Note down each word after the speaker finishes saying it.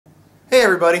Hey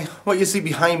everybody, what you see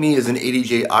behind me is an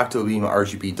ADJ Octobeam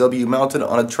RGBW mounted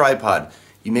on a tripod.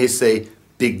 You may say,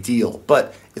 big deal,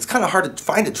 but it's kind of hard to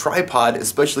find a tripod,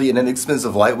 especially an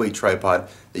inexpensive lightweight tripod,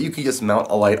 that you can just mount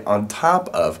a light on top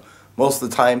of. Most of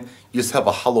the time, you just have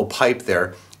a hollow pipe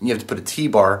there, and you have to put a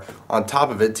T-bar on top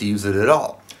of it to use it at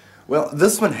all. Well,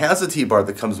 this one has a T-bar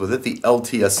that comes with it, the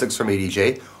LTS-6 from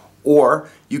ADJ, or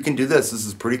you can do this. This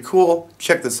is pretty cool.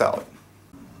 Check this out.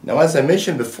 Now, as I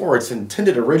mentioned before, its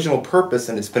intended original purpose,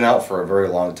 and it's been out for a very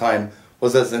long time,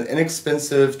 was as an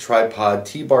inexpensive tripod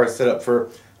T-bar setup for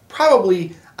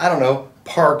probably, I don't know,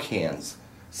 par cans.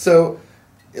 So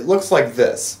it looks like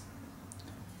this.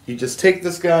 You just take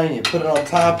this guy and you put it on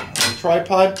top of the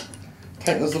tripod,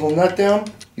 tighten this little nut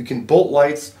down, you can bolt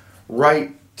lights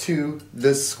right to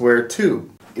this square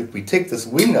tube. If we take this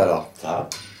wing nut off the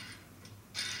top,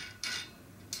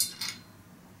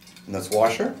 and this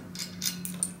washer,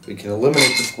 we can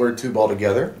eliminate the square tube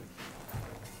altogether,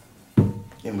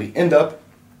 and we end up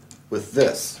with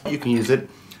this. You can use it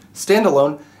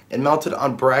standalone and mount it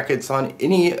on brackets on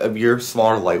any of your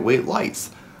smaller lightweight lights,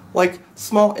 like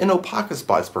small inno pocket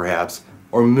spots perhaps,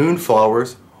 or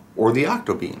moonflowers, or the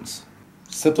octobeams.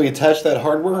 Simply attach that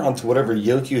hardware onto whatever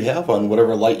yoke you have on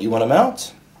whatever light you want to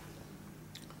mount,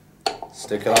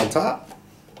 stick it on top,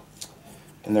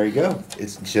 and there you go.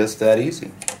 It's just that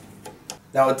easy.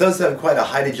 Now, it does have quite a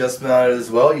height adjustment on it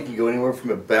as well. You can go anywhere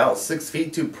from about 6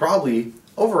 feet to probably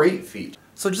over 8 feet.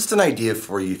 So just an idea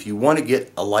for you, if you want to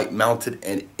get a light mounted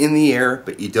and in the air,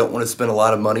 but you don't want to spend a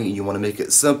lot of money and you want to make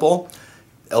it simple,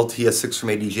 LTS-6 from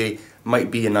ADJ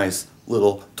might be a nice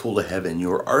little tool to have in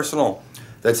your arsenal.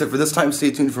 That's it for this time.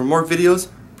 Stay tuned for more videos,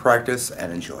 practice,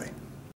 and enjoy.